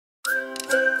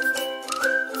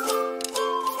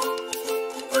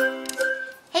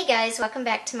guys, welcome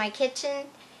back to my kitchen.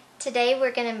 Today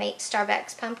we're going to make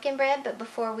Starbucks pumpkin bread, but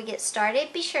before we get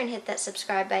started, be sure and hit that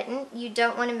subscribe button. You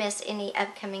don't want to miss any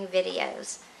upcoming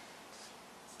videos.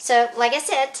 So, like I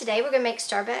said, today we're going to make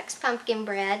Starbucks pumpkin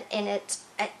bread, and it's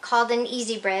called an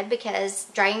easy bread because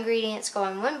dry ingredients go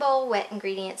in one bowl, wet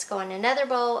ingredients go in another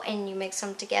bowl, and you mix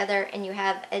them together and you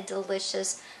have a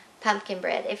delicious pumpkin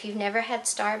bread. If you've never had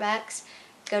Starbucks,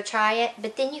 go try it,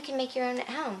 but then you can make your own at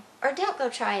home. Or don't go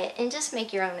try it and just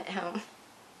make your own at home.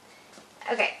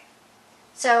 Okay,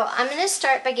 so I'm going to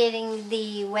start by getting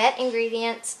the wet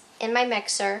ingredients in my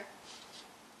mixer.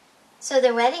 So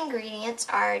the wet ingredients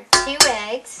are 2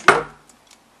 eggs,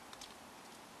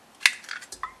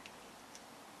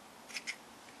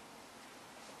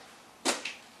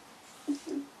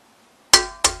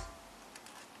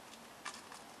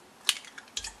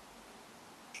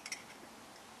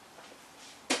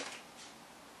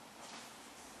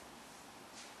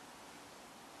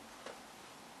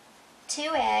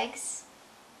 2 eggs,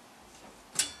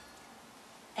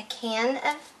 a can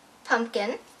of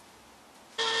pumpkin,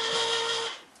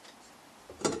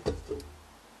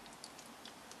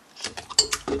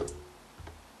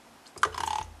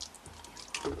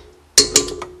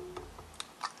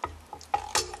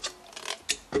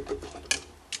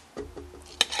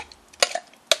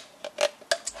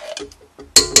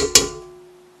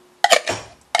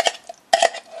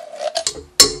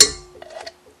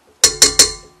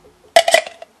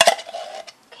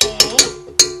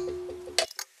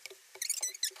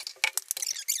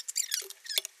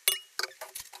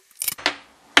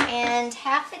 and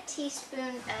half a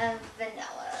teaspoon of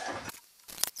vanilla.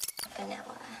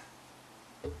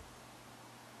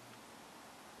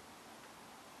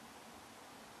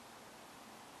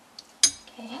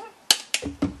 Okay.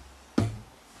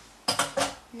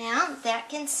 Now that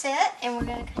can sit, and we're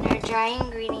going to cut our dry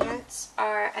ingredients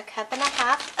are 1.5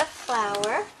 cups of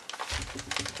flour,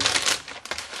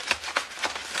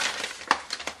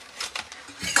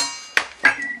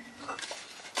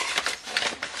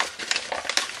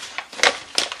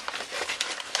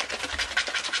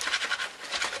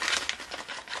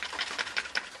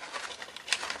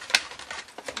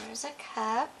 there's a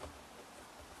cup,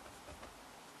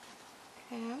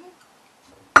 okay.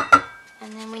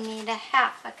 And then we need 1/2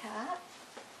 cup.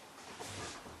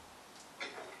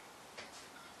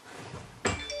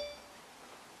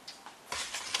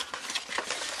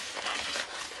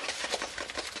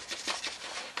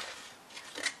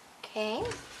 Okay,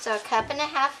 so 1.5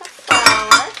 cups of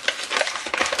flour.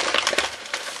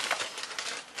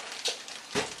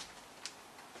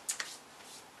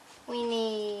 We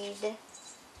need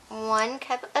 1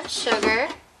 cup of sugar.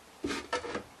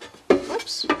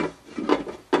 Whoops.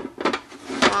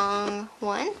 Wrong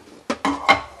one.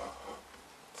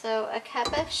 So 1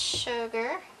 cup of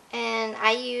sugar, and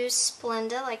I use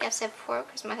Splenda, like I've said before,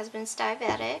 because my husband's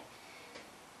diabetic.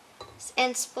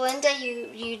 And Splenda,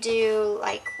 you do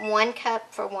like 1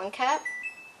 cup for 1 cup.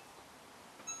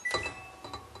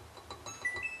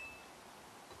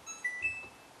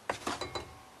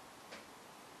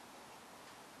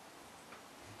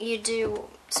 You do,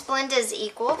 Splenda is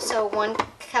equal, so 1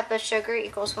 cup of sugar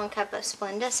equals 1 cup of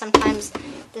Splenda. Sometimes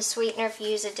the sweetener, if you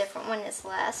use a different one, is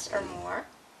less or more.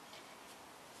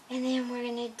 And then we're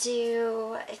going to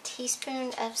do a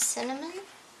teaspoon of cinnamon.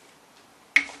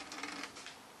 I'll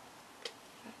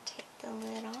take the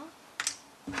lid off.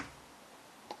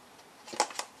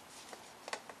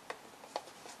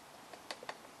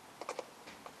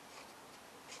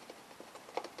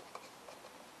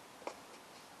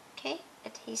 Okay, a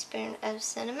teaspoon of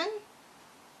cinnamon.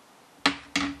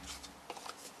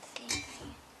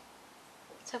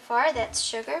 So far, that's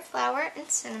sugar, flour, and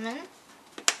cinnamon.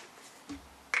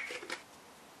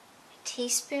 A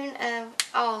teaspoon of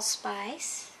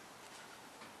allspice.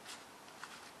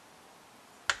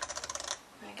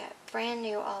 I got brand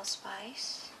new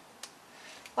allspice.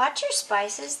 Watch your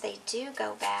spices, they do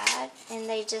go bad, and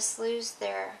they just lose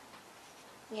their,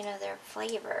 their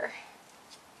flavor.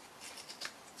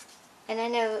 And I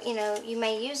know, you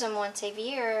may use them once a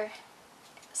year,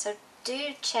 so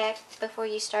do check before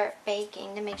you start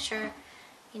baking to make sure,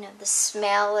 the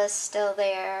smell is still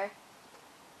there.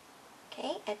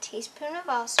 Okay, a teaspoon of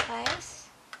allspice.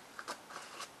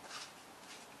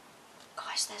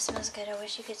 Gosh, that smells good. I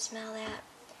wish you could smell that.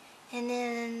 And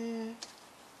then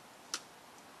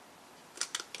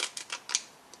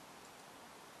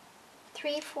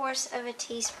 3/4 of a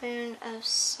teaspoon of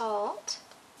salt.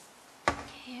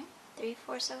 Okay,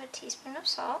 3/4 of a teaspoon of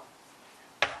salt.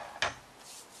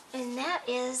 And that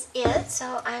is it,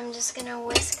 so I'm just going to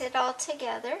whisk it all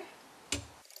together.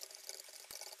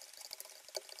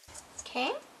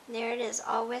 Okay, There it is,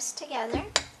 all whisked together.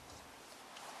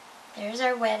 There's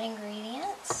our wet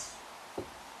ingredients.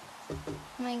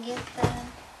 I'm going to get the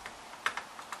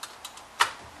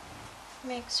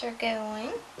mixer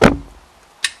going.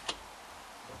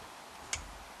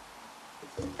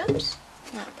 Oops,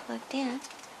 not plugged in.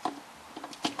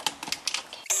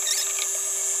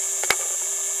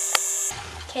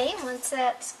 Okay, once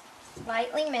that's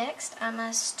lightly mixed, I'm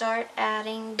going to start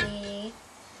adding the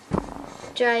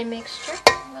dry mixture.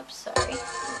 Oops, sorry.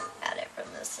 Add it from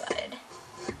this side.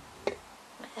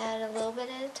 Add a little bit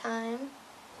at a time.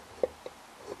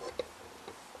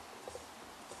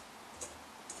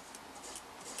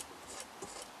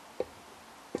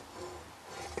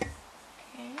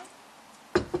 Okay.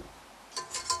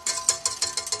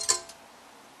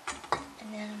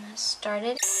 And then I'm going to start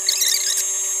it.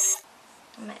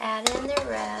 I'm going to add in the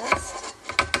rest.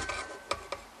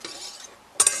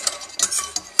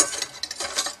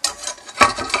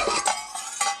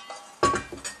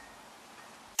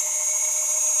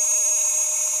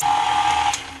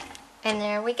 And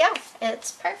there we go.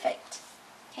 It's perfect.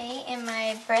 Okay, in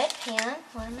my bread pan,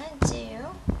 what I'm going to do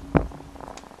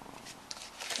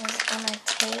is I'm going to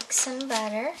take some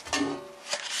butter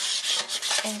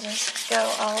and just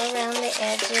go all around the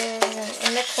edges and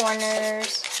in the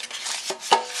corners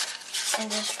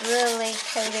and just really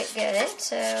coat it good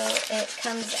so it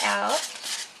comes out.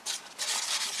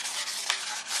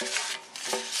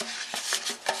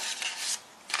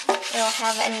 It'll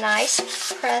have a nice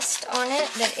crust on it,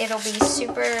 but it'll be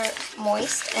super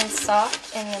moist and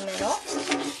soft in the middle.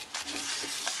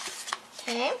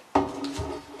 Okay,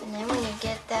 and then when you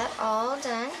get that all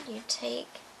done, you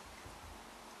take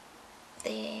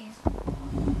the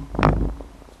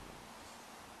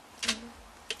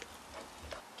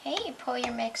you pull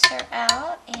your mixer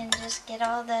out and just get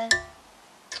all the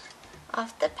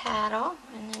off the paddle,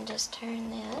 and then just turn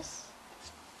this.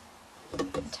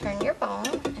 Turn your bowl,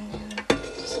 and then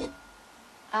just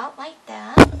out like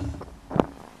that,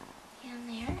 in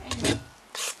there, and just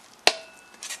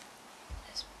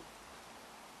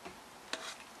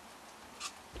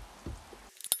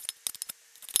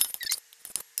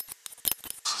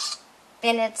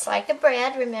and it's like a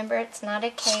bread. Remember, it's not a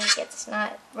cake. It's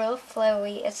not real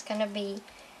flowy. It's gonna be,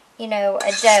 you know,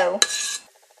 a dough.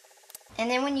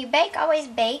 And then when you bake, always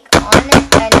bake on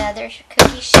another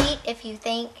cookie sheet if you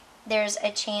think there's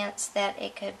a chance that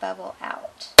it could bubble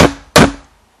out.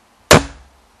 Okay.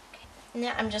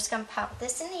 Now I'm just going to pop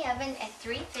this in the oven at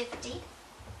 350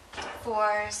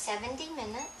 for 70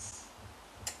 minutes.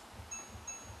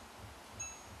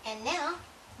 And now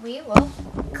we will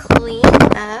clean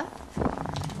up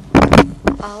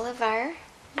all of our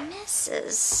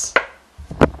messes.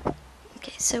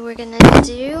 Okay, so we're going to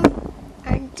do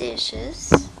our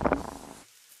dishes.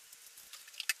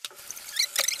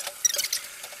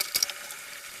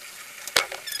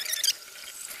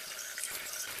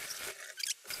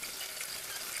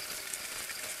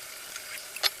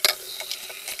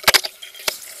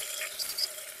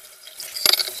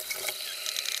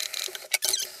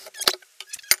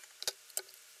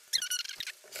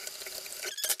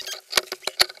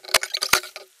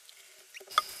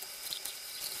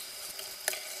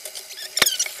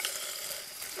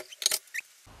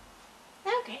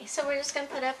 Okay, so we're just going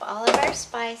to put up all of our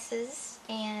spices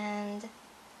and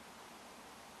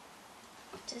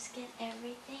just get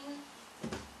everything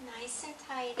nice and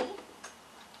tidy.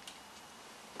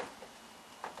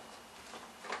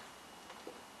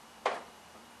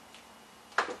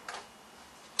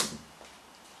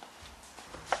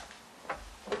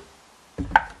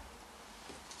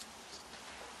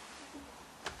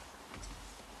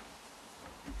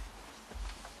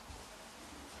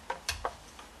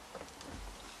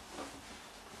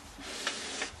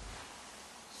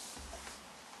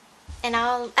 And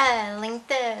I'll I'll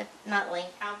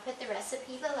put the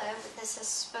recipe below, but this is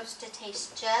supposed to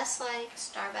taste just like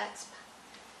Starbucks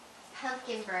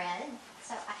pumpkin bread.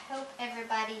 So I hope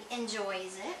everybody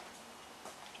enjoys it.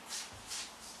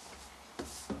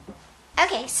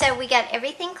 Okay, so we got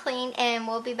everything clean, and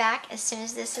we'll be back as soon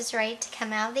as this is ready to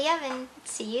come out of the oven.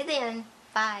 See you then.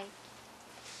 Bye.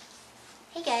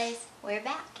 Hey guys, we're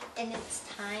back, and it's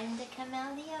time to come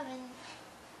out of the oven.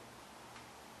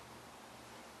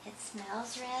 It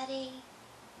smells ready.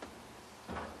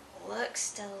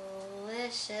 Looks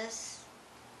delicious.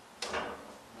 I'll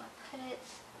put it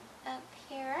up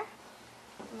here.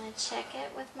 I'm going to check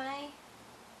it with my...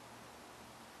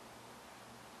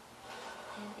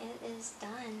 And it is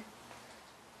done.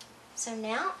 So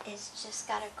now it's just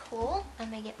got to cool. I'm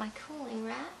going to get my cooling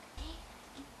rack.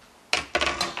 I'm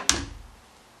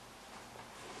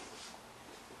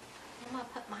going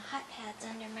to put my hot pads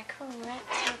under my cooling rack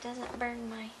so it doesn't burn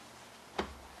my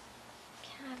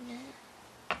cabinet.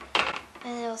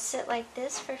 And it'll sit like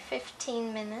this for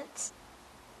 15 minutes.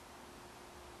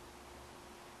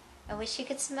 I wish you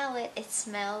could smell it. It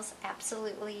smells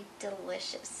absolutely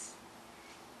delicious.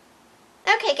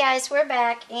 Okay guys, we're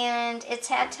back and it's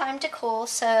had time to cool,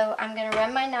 so I'm going to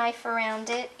run my knife around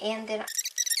it and then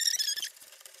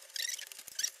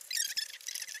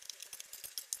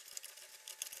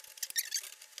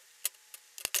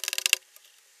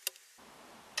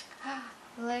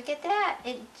look at that.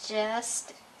 It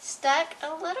just stuck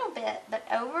a little bit, but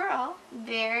overall,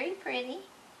 very pretty.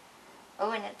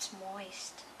 Oh, and it's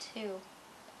moist too.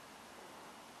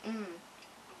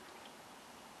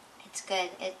 It's good.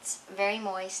 It's very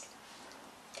moist.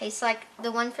 Tastes like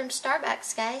the one from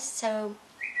Starbucks, guys. So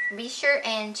be sure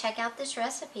and check out this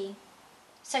recipe.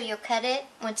 So you'll cut it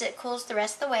once it cools the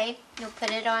rest of the way. You'll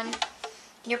put it on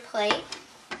your plate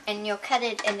and you'll cut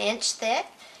it an inch thick.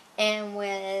 And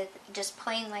with just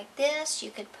plain like this,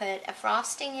 you could put a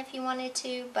frosting if you wanted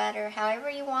to, butter, however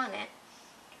you want it.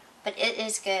 But it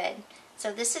is good.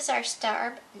 So this is our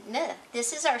Starbucks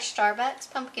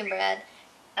pumpkin bread.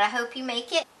 I hope you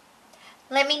make it.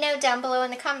 Let me know down below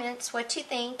in the comments what you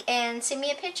think and send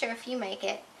me a picture if you make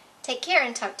it. Take care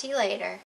and talk to you later.